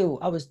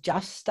was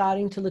just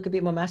starting to look a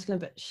bit more masculine,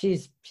 but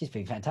she's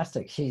been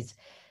fantastic. She's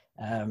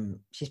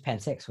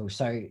pansexual,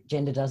 so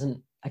gender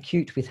doesn't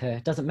acute with her.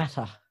 It doesn't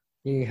matter.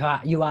 You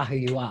are who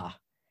you are.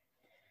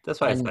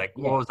 That's what I expect.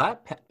 Yeah. What was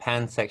that?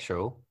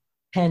 Pansexual?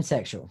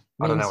 Pansexual means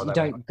I don't know what you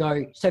don't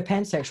go. So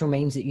pansexual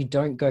means that you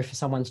don't go for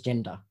someone's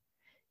gender.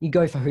 You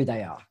go for who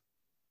they are.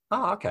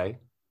 Oh, okay.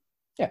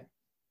 Yeah.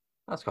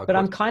 That's quite cool.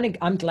 But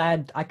I'm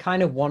glad. I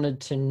kind of wanted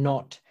to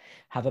not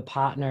have a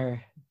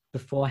partner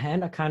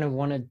beforehand.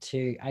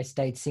 I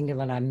stayed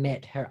single and I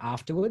met her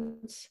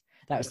afterwards.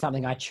 That was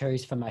something I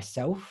chose for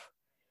myself.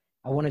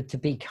 I wanted to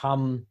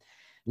become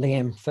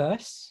Liam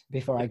first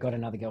before I got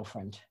another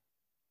girlfriend.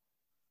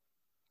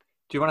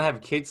 Do you want to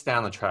have kids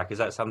down the track? Is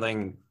that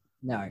something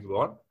you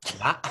want?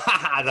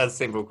 That's a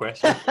simple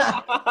question.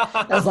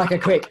 That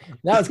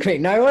was quick.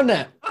 No, wasn't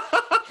it?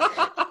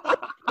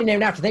 Didn't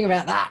even have to think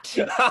about that.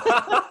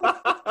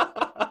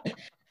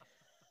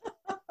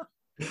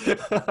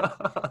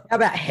 How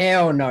about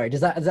hell no? Is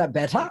that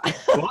better?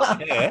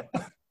 What? Yeah.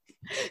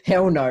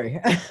 Hell no.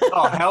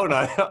 Oh, hell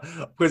no.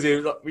 Because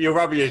you're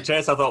rubbing your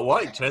chest. I thought,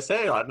 what? Chest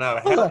hair? Like, no,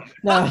 hell.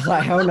 No, I was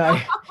like, hell no.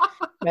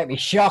 Make me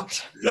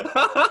shocked.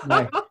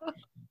 No.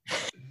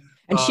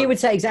 And she would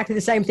say exactly the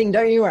same thing,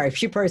 don't you worry. If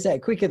she processed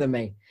it quicker than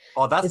me.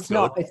 Oh, that's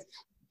good.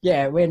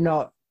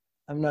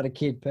 I'm not a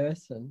kid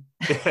person.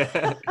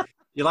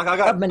 You're like, I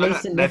got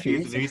nephews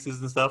and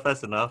nieces and stuff.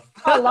 That's enough.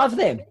 I love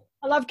them.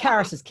 I love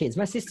Karis's kids.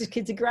 My sister's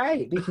kids are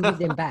great. We can give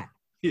them back.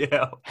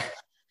 Yeah.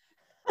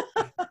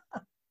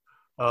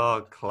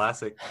 Oh,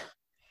 classic.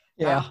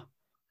 Yeah.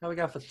 How we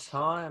go for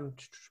time?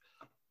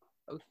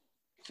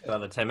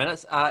 Another 10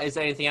 minutes. Is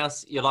there anything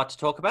else you'd like to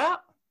talk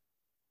about?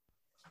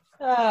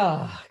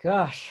 Oh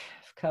gosh,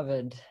 I've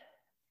covered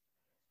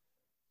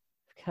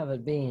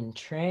being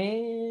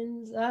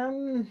trans.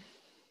 Not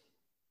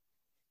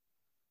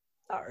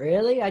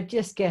really. I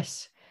just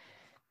guess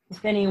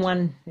if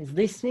anyone is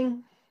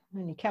listening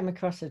and you come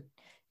across a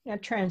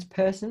trans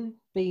person,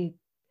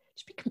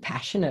 just be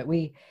compassionate.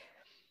 We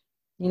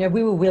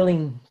were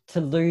willing to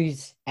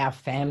lose our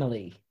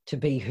family to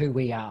be who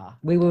we are.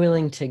 We were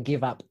willing to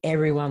give up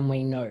everyone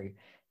we know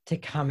to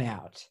come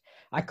out.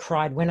 I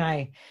cried when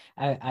I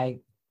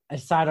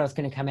decided I was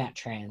going to come out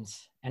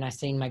trans, and I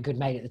seen my good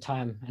mate at the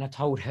time, and I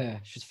told her.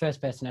 She was the first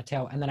person I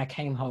tell, and then I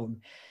came home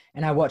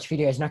and I watched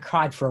videos, and I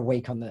cried for a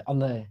week on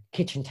the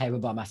kitchen table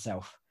by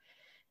myself.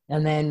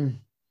 And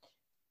then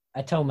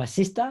I told my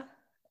sister,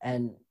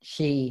 and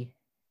she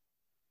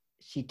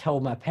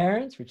told my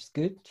parents, which is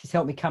good. She's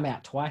helped me come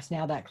out twice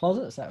now, that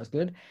closet, so that was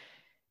good.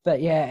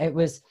 But yeah, it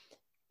was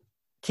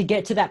to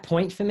get to that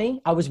point for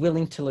me. I was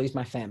willing to lose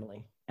my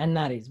family, and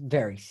that is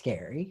very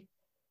scary.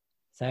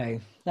 So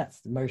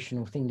that's the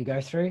emotional thing to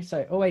go through.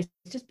 So always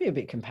just be a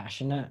bit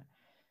compassionate.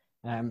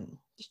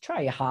 Just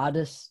try your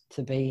hardest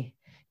to be,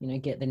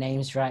 get the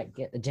names right,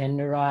 get the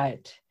gender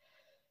right.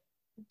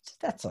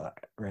 That's all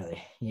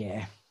really.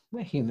 Yeah,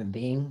 we're human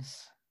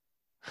beings.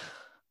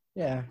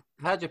 Yeah.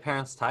 How'd your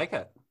parents take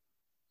it?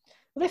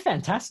 Well, they're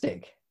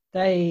fantastic.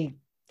 They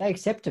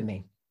accepted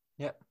me.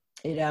 Yep.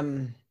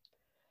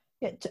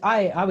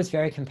 I was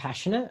very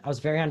compassionate. I was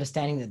very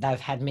understanding that they've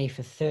had me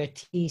for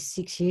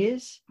 36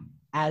 years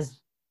as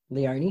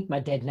Leonie, my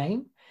dead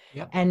name.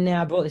 Yep. And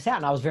now I brought this out,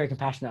 and I was very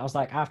compassionate. I was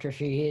like, after a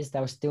few years, they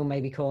were still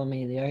maybe calling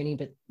me Leonie,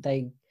 but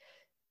they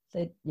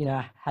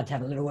I had to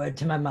have a little word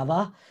to my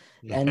mother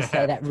and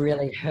say that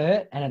really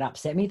hurt and it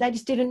upset me. They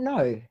just didn't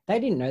know. They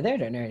didn't know. They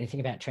don't know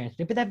anything about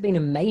transgender, but they've been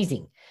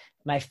amazing.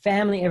 My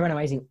family, everyone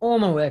amazing. All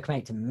my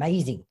workmates,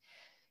 amazing.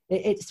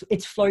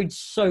 It's flowed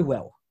so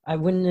well. I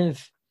wouldn't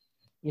have,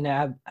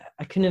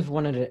 I couldn't have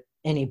wanted it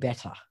any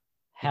better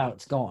how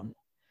it's gone.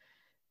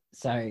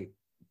 So,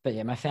 but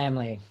yeah, my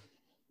family,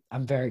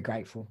 I'm very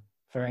grateful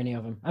for any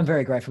of them. I'm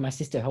very grateful. My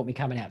sister helped me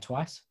coming out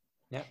twice.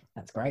 Yeah.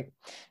 That's great.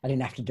 I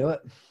didn't have to do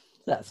it.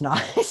 That's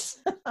nice.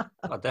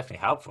 Oh, definitely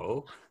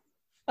helpful.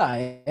 Oh,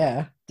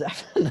 yeah,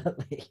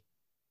 definitely.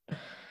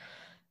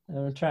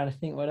 I'm trying to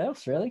think what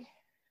else, really.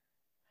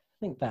 I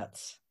think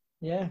that's,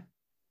 yeah.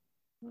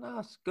 No,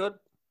 that's good.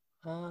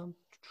 Have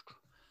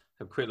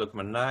a quick look at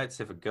my notes,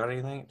 see if I've got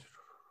anything.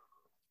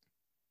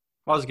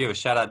 I'll just give a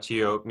shout out to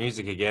your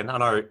music again. I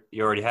know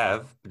you already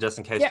have, but just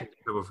in case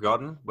people have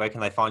forgotten, where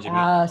can they find your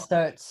music?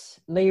 So it's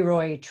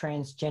Leroy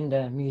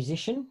Transgender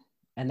Musician,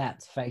 and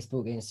that's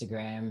Facebook,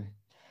 Instagram,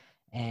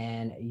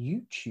 and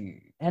YouTube.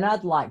 And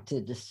I'd like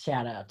to just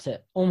shout out to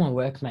all my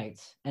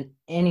workmates and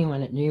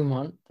anyone at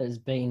Newmont that has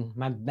been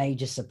my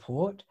major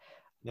support.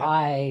 Yep.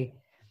 I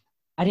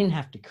didn't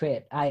have to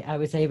quit. I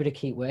was able to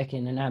keep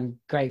working, and I'm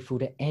grateful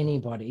to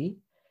anybody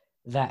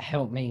that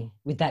helped me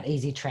with that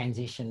easy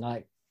transition.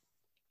 Like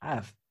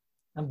I'm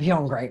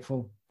beyond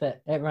grateful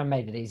that everyone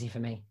made it easy for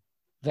me.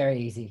 Very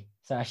easy.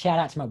 So I shout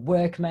out to my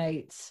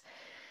workmates,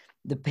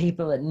 the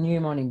people at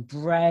Newmont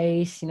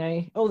Embrace,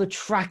 all the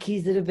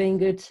truckies that have been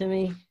good to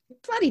me.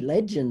 Bloody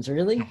legends,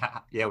 really.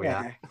 Yeah, we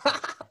are.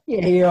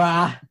 Yeah, you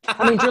are.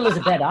 I mean, drillers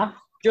are better.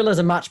 Drillers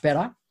are much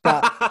better,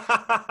 but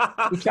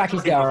the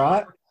truckies go all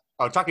right.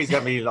 Oh, truckies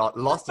got me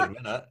lost in a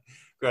minute.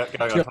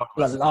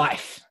 Driller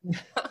life.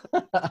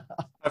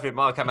 If it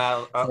might come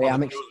out on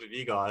the drills with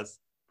you guys.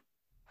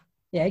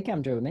 Yeah, you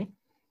come drill with me.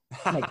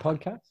 Make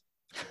podcasts.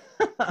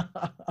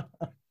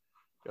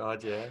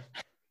 God, yeah.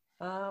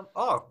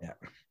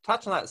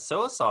 Touch on that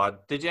suicide.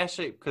 Did you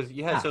actually, because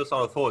you had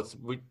suicidal thoughts,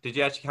 did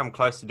you actually come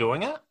close to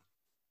doing it?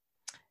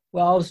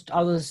 Well,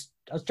 I was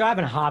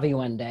driving a Harvey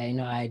one day, and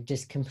I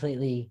just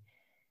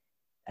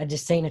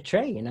seen a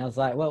tree, and I was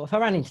like, well, if I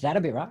run into that,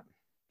 I'll be right.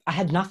 I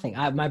had nothing.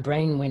 My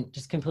brain went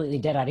just completely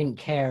dead. I didn't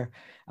care.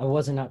 I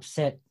wasn't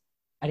upset.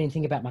 I didn't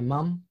think about my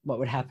mum, what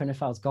would happen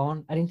if I was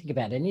gone. I didn't think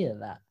about any of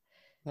that.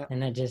 Yep.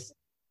 And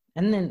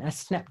then I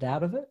snapped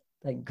out of it,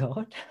 thank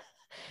God.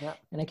 Yep.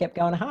 And I kept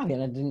going to Harvey,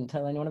 and I didn't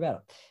tell anyone about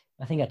it.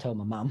 I think I told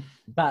my mum,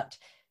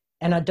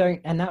 and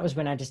that was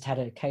when I just had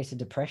a case of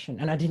depression,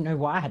 and I didn't know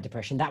why I had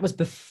depression. That was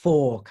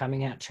before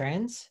coming out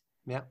trans.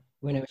 Yeah.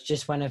 When it was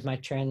just one of my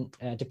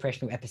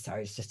depressional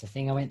episodes, just a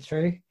thing I went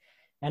through.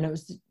 And it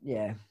was,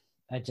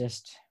 I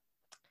just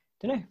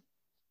don't know.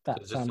 But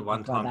it was just a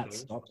one-time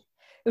thing.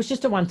 It was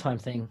just a one-time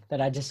thing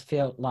that I just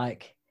felt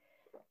like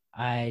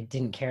I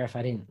didn't care if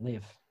I didn't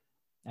live.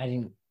 I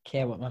didn't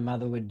care what my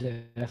mother would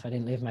do if I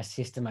didn't live, my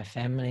sister, my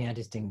family. I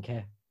just didn't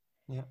care.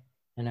 Yeah.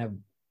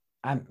 And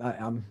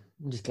I'm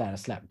just glad I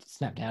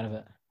snapped out of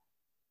it.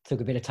 Took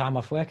a bit of time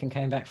off work and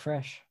came back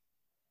fresh.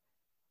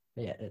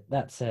 But yeah,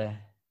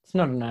 it's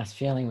not a nice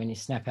feeling when you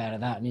snap out of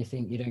that and you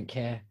think you don't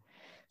care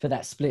for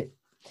that split.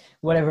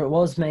 Whatever it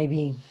was,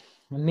 maybe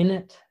a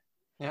minute.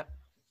 Yeah.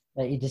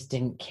 that you just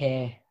didn't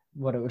care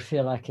what it would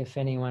feel like if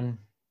you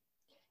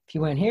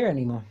weren't here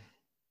anymore.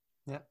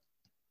 Yeah.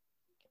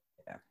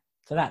 Yeah.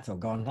 So that's all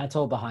gone. That's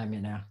all behind me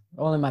now.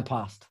 All in my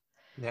past.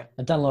 Yeah.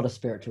 I've done a lot of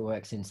spiritual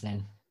work since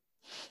then.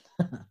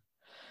 Yeah.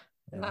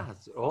 Nah,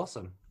 it's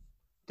awesome.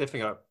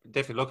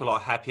 Definitely look a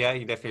lot happier.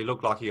 You definitely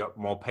look like you got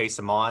more peace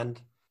of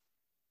mind.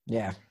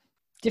 Yeah.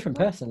 Different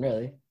person,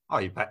 really.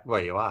 Oh,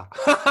 well, you are.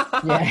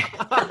 Yeah.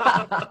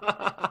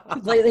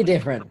 Completely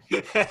different.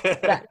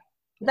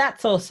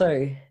 That's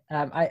also,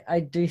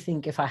 I do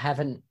think if I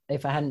hadn't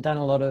done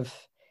a lot of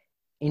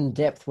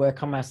in-depth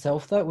work on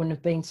myself, though, it wouldn't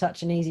have been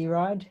such an easy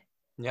ride.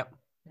 Yep.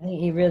 I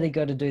think you really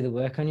got to do the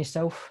work on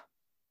yourself.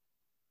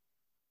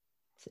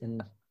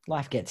 And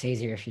life gets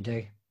easier if you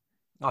do.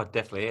 Oh, it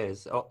definitely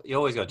is. You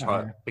always got to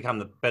try to become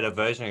the better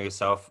version of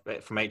yourself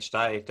from each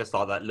day, just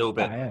like that little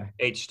bit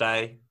each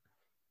day.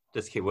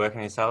 Just keep working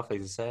on yourself, as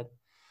you said.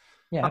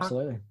 Yeah,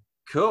 absolutely.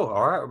 Cool.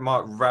 All right, we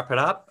might wrap it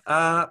up.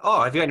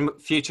 Have you got any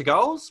future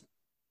goals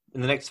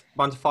in the next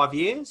 1 to 5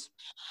 years?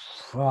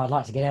 Well, I'd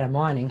like to get out of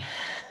mining.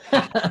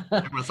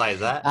 Everyone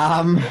says that.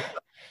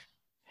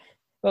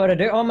 What would I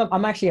do?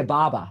 I'm actually a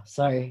barber,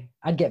 so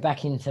I'd get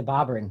back into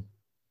barbering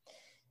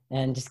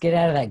and just get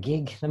out of that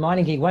gig, the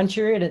mining gig. Once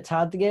you're in, it's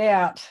hard to get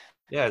out.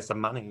 Yeah, it's the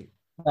money.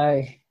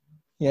 So,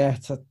 yeah,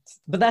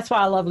 but that's why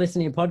I love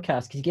listening to your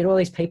podcast, because you get all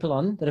these people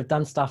on that have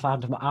done stuff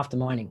after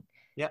mining.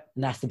 Yeah,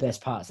 and that's the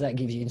best part. So that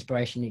gives you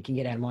inspiration. You can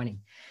get out of mining.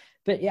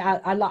 But yeah,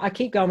 I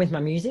keep going with my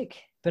music,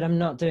 but I'm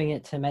not doing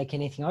it to make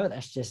anything of it.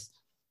 That's just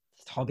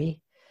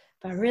hobby.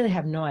 But I really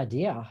have no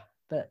idea.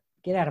 But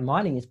get out of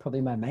mining is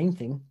probably my main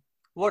thing.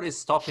 What is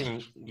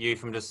stopping you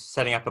from just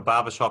setting up a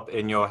barbershop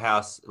in your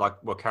house like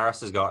what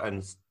Karis has got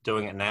and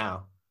doing it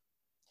now?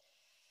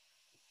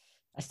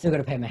 I still got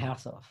to pay my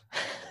house off.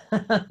 You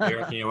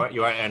reckon you won't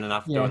earn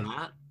enough doing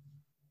that?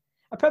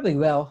 I probably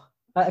will.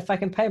 If I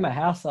can pay my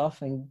house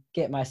off and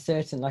get my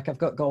certain, like I've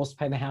got goals to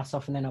pay my house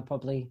off, and then I'll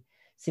probably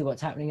see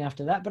what's happening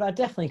after that. But I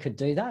definitely could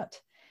do that.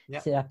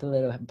 Yep. Set up a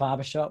little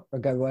barbershop or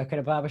go work at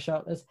a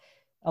barbershop. There's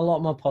a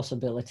lot more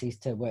possibilities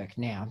to work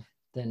now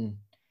than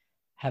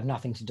have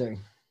nothing to do.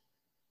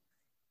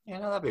 Yeah,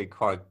 no, that'd be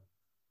quite a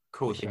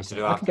cool thing to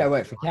do. I could go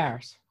work for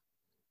Karis.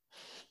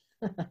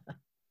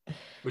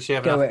 Would she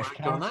have enough work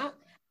doing that?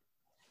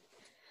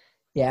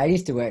 Yeah, I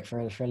used to work for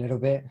her for a little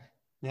bit.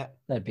 Yeah.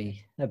 That'd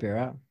be all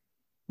right.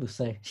 We'll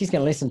see. She's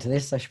going to listen to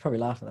this, so she'll probably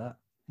laugh at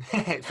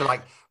that. So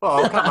like,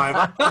 well,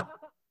 come over.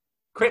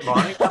 Quit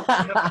mining.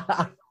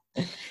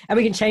 And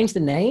we can change the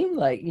name,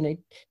 like,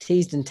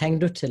 Teased and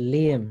Tangled to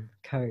Liam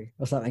Co.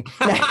 or something.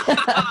 Yeah,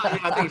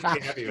 I think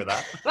she'd be happy with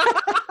that.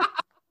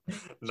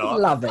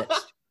 Love it.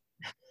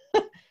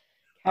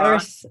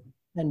 Harris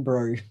and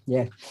Brew.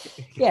 Yeah.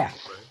 Yeah.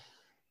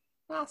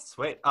 Oh,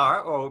 sweet. All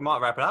right. Well, we might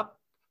wrap it up.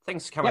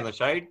 Thanks for coming on the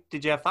show.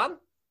 Did you have fun?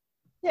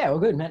 Yeah, well,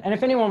 good, man. And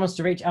if anyone wants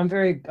to reach, I'm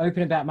very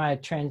open about my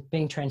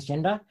being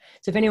transgender.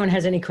 So if anyone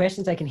has any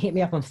questions, they can hit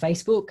me up on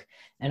Facebook,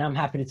 and I'm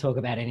happy to talk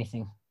about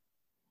anything.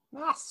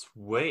 Ah,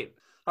 sweet.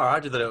 All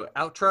right, do the little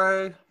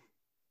outro.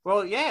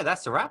 Well, yeah,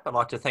 that's a wrap. I'd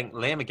like to thank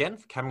Liam again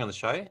for coming on the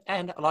show,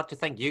 and I'd like to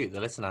thank you, the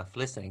listener, for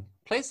listening.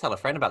 Please tell a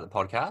friend about the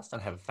podcast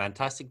and have a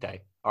fantastic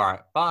day. All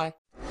right, bye.